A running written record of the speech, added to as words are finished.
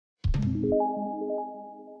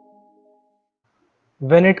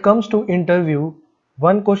When it comes to interview,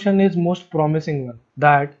 one question is most promising one,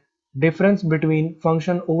 that difference between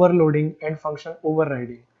function overloading and function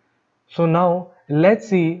overriding. So now let's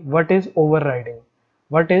see what is overriding.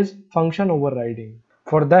 What is function overriding?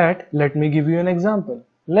 For that, let me give you an example.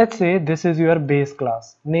 Let's say this is your base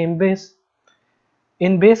class, name base.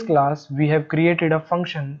 In base class, we have created a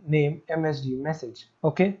function named msg message.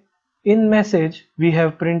 Okay. In message, we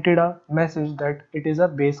have printed a message that it is a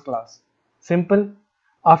base class. Simple.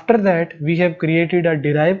 After that, we have created a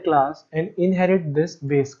derived class and inherit this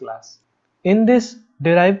base class. In this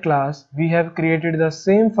derived class, we have created the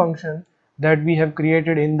same function that we have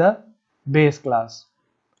created in the base class.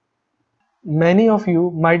 Many of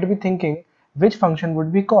you might be thinking which function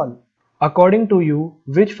would be called. According to you,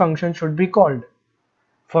 which function should be called?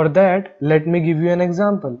 For that, let me give you an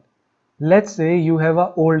example. Let's say you have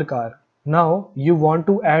an old car. Now you want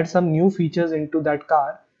to add some new features into that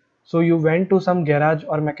car. So you went to some garage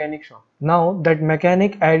or mechanic shop. Now that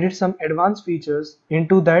mechanic added some advanced features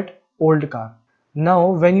into that old car.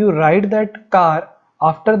 Now when you ride that car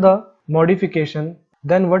after the modification,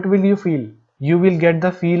 then what will you feel? You will get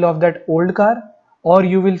the feel of that old car, or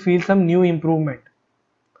you will feel some new improvement.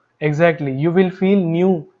 Exactly, you will feel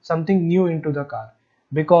new, something new into the car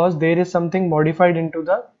because there is something modified into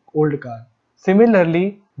the old car.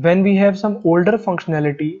 Similarly, when we have some older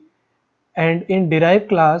functionality and in derived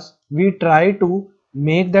class we try to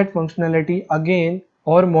make that functionality again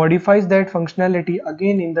or modifies that functionality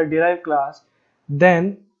again in the derived class,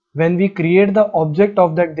 then when we create the object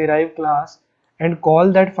of that derived class and call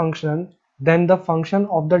that function, then the function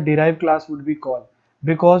of the derived class would be called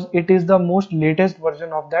because it is the most latest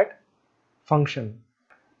version of that function.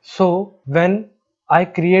 So when I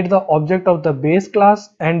create the object of the base class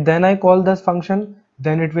and then I call this function,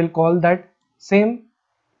 then it will call that same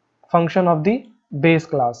function of the base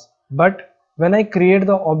class. But when I create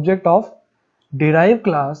the object of derived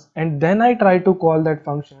class and then I try to call that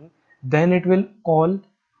function, then it will call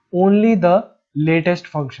only the latest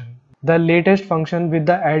function with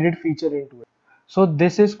the added feature into it. So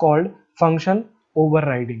this is called function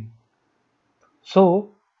overriding. So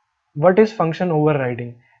what is function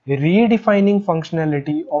overriding? Redefining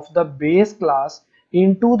functionality of the base class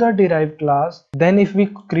into the derived class. Then if we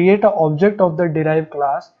create an object of the derived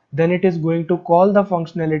class, then it is going to call the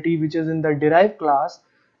functionality which is in the derived class.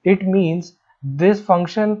 It means this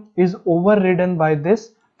function is overridden by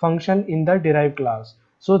this function in the derived class.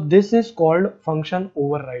 So this is called function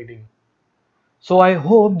overriding. So I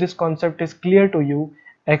hope this concept is clear to you.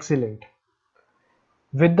 Excellent.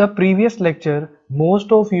 With the previous lecture,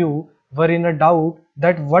 most of you were in a doubt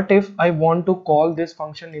that what if I want to call this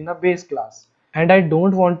function in a base class and I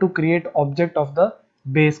don't want to create object of the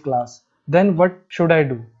base class. Then what should I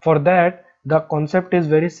do? For that, the concept is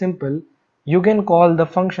very simple. You can call the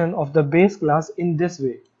function of the base class in this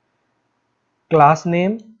way. Class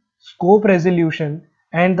name, scope resolution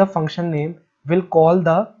and the function name will call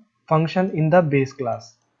the function in the base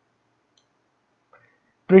class.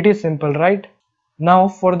 Pretty simple, right? Now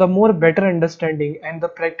for the more better understanding and the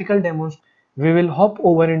practical demos, we will hop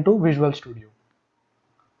over into Visual Studio.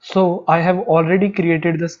 So I have already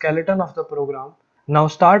created the skeleton of the program. Now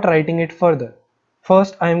start writing it further.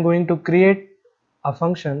 First I am going to create a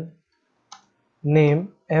function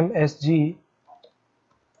name msg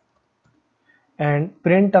and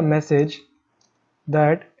print a message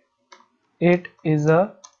that it is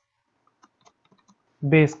a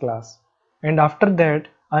base class. And after that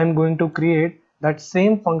I am going to create that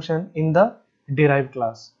same function in the derived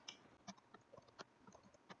class.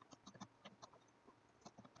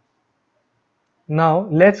 Now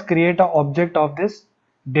let's create an object of this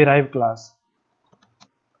derived class.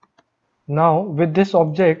 Now with this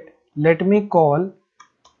object, let me call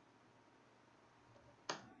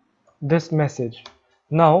this message.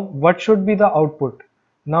 Now what should be the output?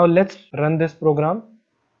 Now let's run this program.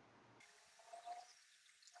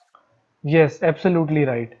 Yes, absolutely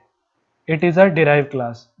right. It is a derived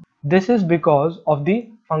class. This is because of the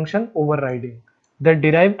function overriding. The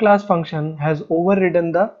derived class function has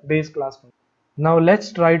overridden the base class function. Now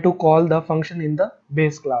let's try to call the function in the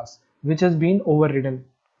base class which has been overridden.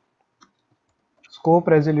 Scope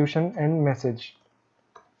resolution and message.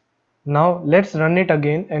 Now let's run it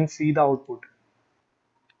again and see the output.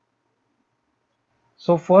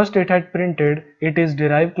 So first it had printed it is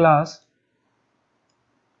derived class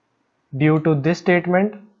due to this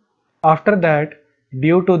statement. After that,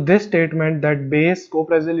 due to this statement, that base scope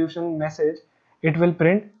resolution message, it will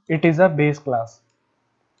print it is a base class.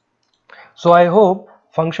 So I hope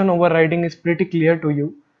function overriding is pretty clear to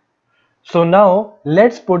you. So now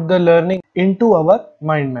let's put the learning into our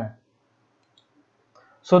mind map.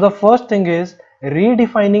 So the first thing is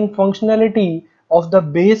redefining functionality of the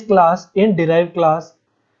base class in derived class.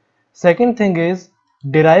 Second thing is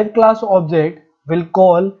derived class object will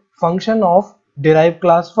call function of derived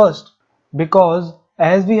class first, because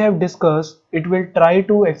as we have discussed, it will try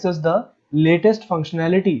to access the latest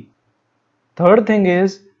functionality. Third thing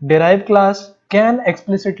is derived class can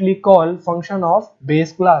explicitly call function of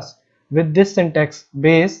base class with this syntax: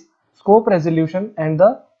 base, scope resolution and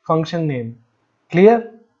the function name.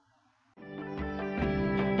 Clear?